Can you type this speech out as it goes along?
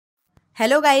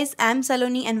Hello guys, I am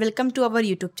Saloni and welcome to our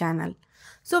YouTube channel.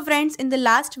 So friends, in the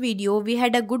last video we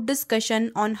had a good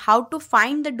discussion on how to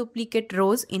find the duplicate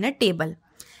rows in a table.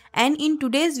 And in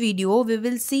today's video we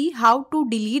will see how to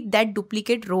delete that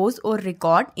duplicate rows or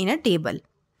record in a table.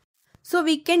 So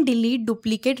we can delete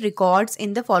duplicate records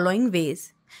in the following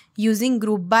ways: using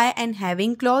group by and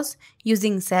having clause,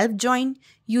 using self join,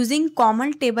 using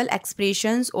common table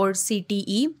expressions or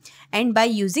CTE, and by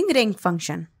using rank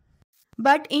function.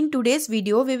 But in today's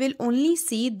video, we will only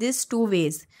see these two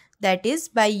ways, that is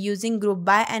by using group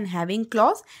by and having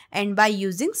clause and by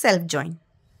using self join.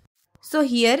 So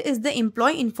here is the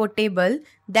employee info table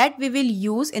that we will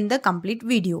use in the complete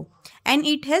video, and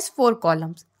it has 4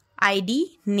 columns: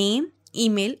 ID, name,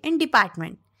 email and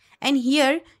department. And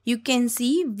here you can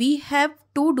see we have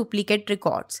 2 duplicate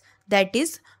records, that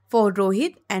is for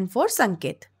Rohit and for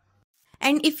Sanket.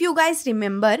 And if you guys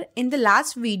remember, in the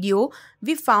last video,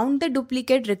 we found the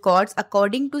duplicate records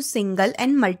according to single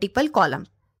and multiple columns.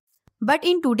 But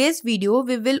in today's video,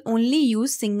 we will only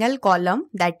use single column,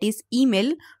 that is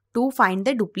email, to find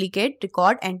the duplicate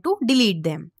record and to delete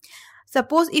them.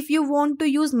 Suppose if you want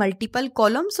to use multiple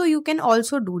columns, so you can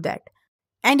also do that.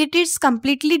 And it is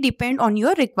completely depend on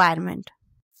your requirement.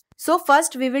 So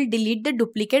first we will delete the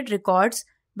duplicate records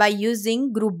by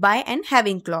using group by and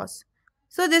having clause.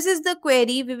 So this is the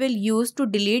query we will use to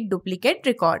delete duplicate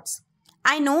records.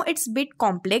 I know it's a bit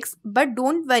complex, but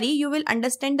don't worry, you will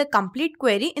understand the complete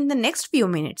query in the next few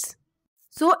minutes.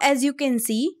 So as you can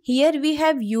see, here we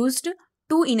have used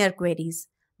 2 inner queries.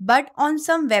 But on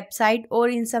some website or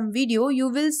in some video, you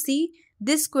will see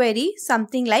this query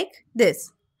something like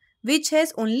this, which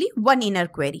has only 1 inner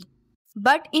query.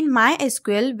 But in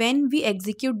MySQL, when we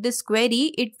execute this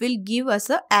query, it will give us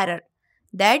an error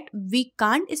that we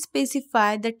can't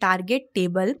specify the target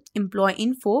table employee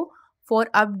info for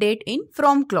update in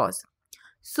from clause.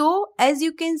 So as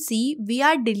you can see, we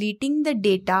are deleting the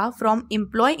data from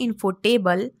employee info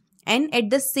table, and at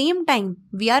the same time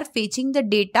we are fetching the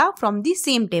data from the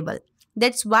same table.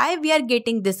 That's why we are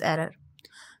getting this error.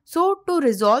 So to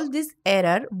resolve this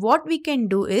error, what we can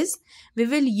do is we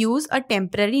will use a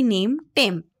temporary name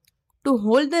temp to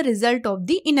hold the result of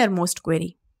the innermost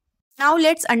query. Now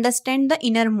let's understand the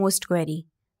innermost query,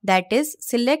 that is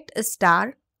select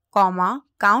star, comma,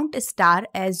 count star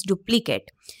as duplicate.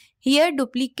 Here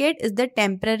duplicate is the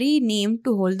temporary name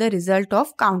to hold the result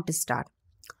of count star.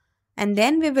 And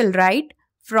then we will write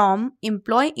from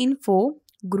employee info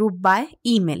group by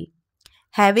email,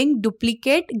 having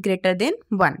duplicate greater than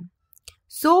 1.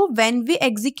 So when we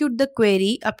execute the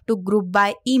query up to group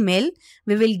by email,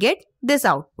 we will get this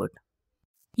output.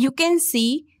 You can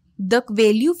see the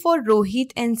value for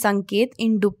Rohit and Sanket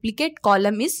in duplicate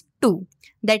column is 2.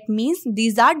 That means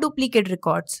these are duplicate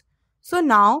records. So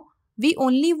now we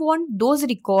only want those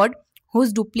records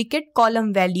whose duplicate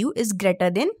column value is greater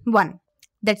than 1.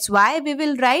 That's why we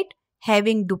will write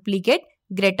having duplicate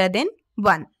greater than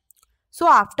 1. So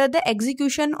after the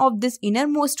execution of this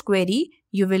innermost query,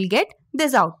 you will get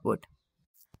this output.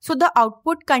 So the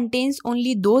output contains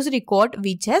only those records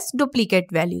which has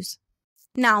duplicate values.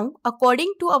 Now,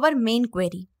 according to our main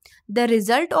query, the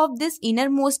result of this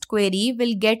innermost query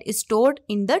will get stored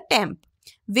in the temp,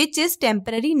 which is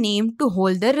temporary name to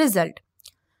hold the result.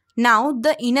 Now,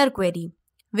 the inner query,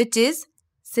 which is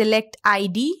select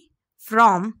ID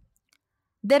from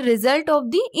the result of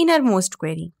the innermost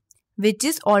query, which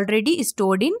is already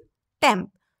stored in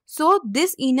temp. So,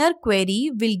 this inner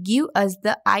query will give us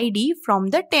the ID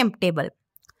from the temp table.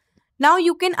 Now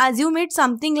you can assume it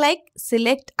something like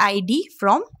select ID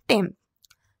from temp.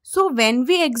 So when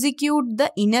we execute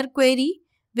the inner query,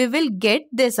 we will get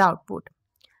this output.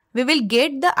 We will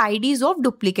get the IDs of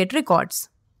duplicate records.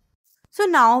 So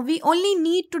now we only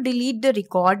need to delete the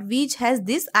record which has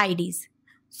these IDs.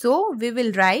 So we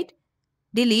will write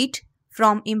delete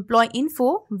from employee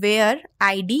info where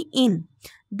ID in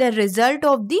the result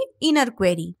of the inner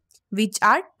query, which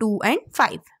are 2 and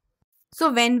 5. So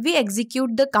when we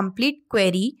execute the complete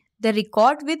query, the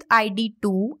record with ID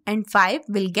 2 and 5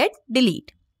 will get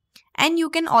deleted. And you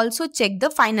can also check the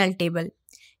final table.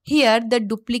 Here the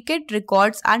duplicate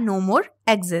records are no more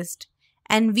exist.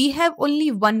 And we have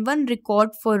only one record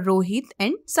for Rohit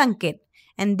and Sanket.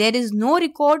 And there is no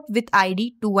record with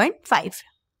ID 2 and 5.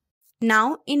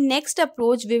 Now in next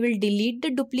approach, we will delete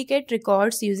the duplicate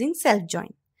records using self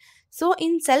join. So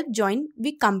in self join,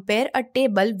 we compare a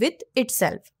table with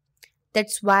itself.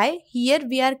 That's why here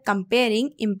we are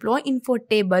comparing employee info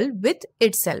table with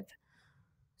itself,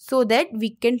 so that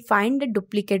we can find the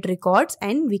duplicate records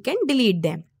and we can delete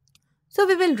them. So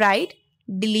we will write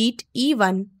delete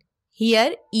E1.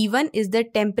 Here E1 is the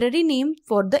temporary name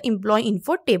for the employee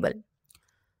info table.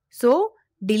 So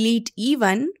delete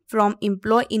E1 from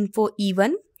employee info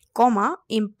E1, comma,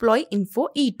 employee info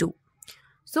E2.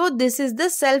 So this is the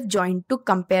self join to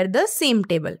compare the same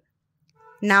table.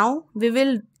 Now we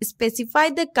will specify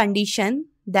the condition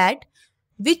that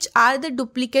which are the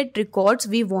duplicate records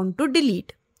we want to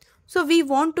delete. So we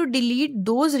want to delete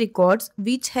those records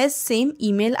which has same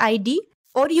email ID,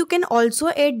 or you can also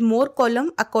add more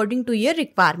column according to your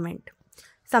requirement.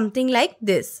 Something like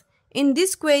this. In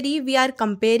this query, we are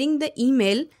comparing the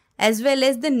email as well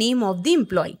as the name of the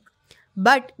employee.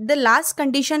 But the last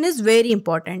condition is very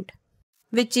important,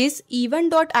 which is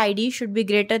E1.id should be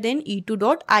greater than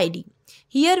E2.id.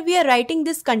 Here we are writing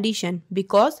this condition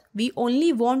because we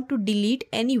only want to delete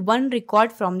any one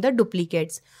record from the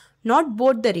duplicates, not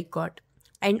both the record.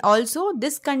 And also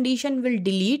this condition will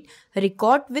delete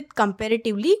record with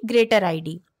comparatively greater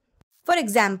ID. For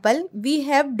example, we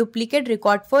have duplicate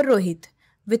record for Rohit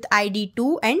with ID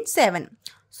 2 and 7.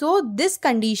 So this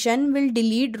condition will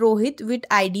delete Rohit with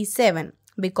ID 7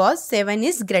 because 7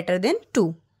 is greater than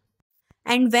 2.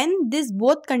 And when this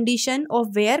both condition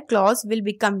of where clause will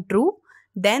become true,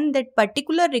 then that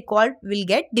particular record will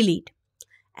get deleted.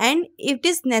 And it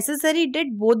is necessary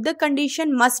that both the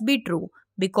condition must be true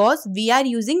because we are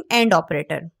using AND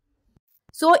operator.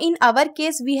 So in our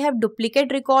case, we have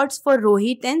duplicate records for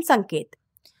Rohit and Sanket.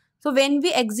 So when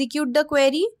we execute the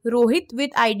query, Rohit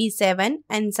with ID 7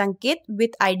 and Sanket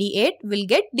with ID 8 will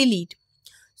get deleted.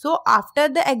 So after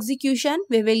the execution,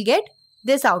 we will get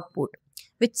this output,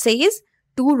 which says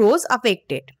 2 rows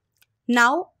affected.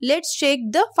 Now let's check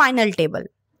the final table.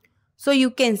 So you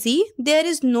can see there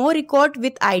is no record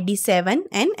with ID 7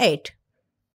 and 8.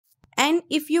 And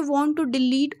if you want to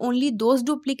delete only those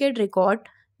duplicate record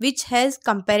which has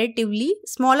comparatively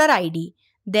smaller ID,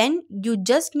 then you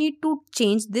just need to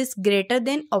change this greater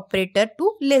than operator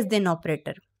to less than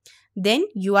operator. Then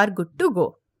you are good to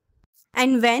go.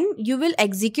 And when you will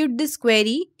execute this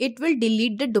query, it will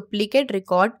delete the duplicate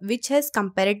record which has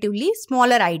comparatively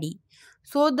smaller ID.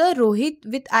 So the Rohit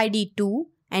with ID 2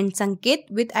 and Sanket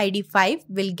with ID 5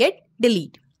 will get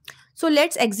deleted. So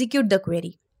let's execute the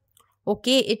query.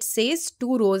 Okay, it says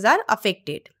 2 rows are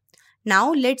affected.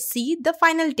 Now let's see the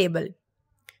final table.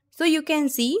 So you can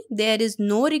see there is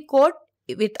no record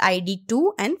with ID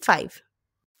 2 and 5.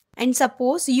 And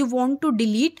suppose you want to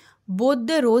delete both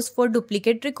the rows for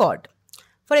duplicate record.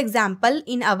 For example,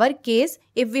 in our case,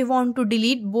 if we want to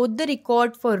delete both the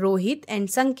record for Rohit and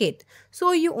Sanket,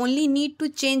 so you only need to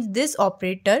change this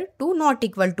operator to not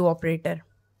equal to operator.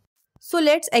 So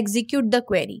let's execute the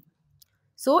query.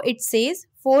 So it says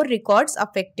 4 records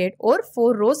affected or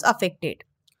 4 rows affected.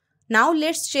 Now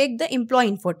let's check the employee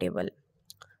info table.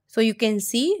 So you can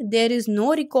see there is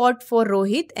no record for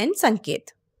Rohit and Sanket.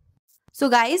 So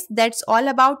guys, that's all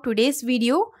about today's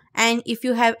video. And if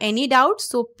you have any doubts,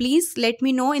 so please let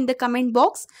me know in the comment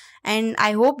box. And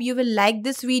I hope you will like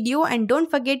this video and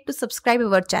don't forget to subscribe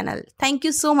our channel. Thank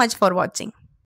you so much for watching.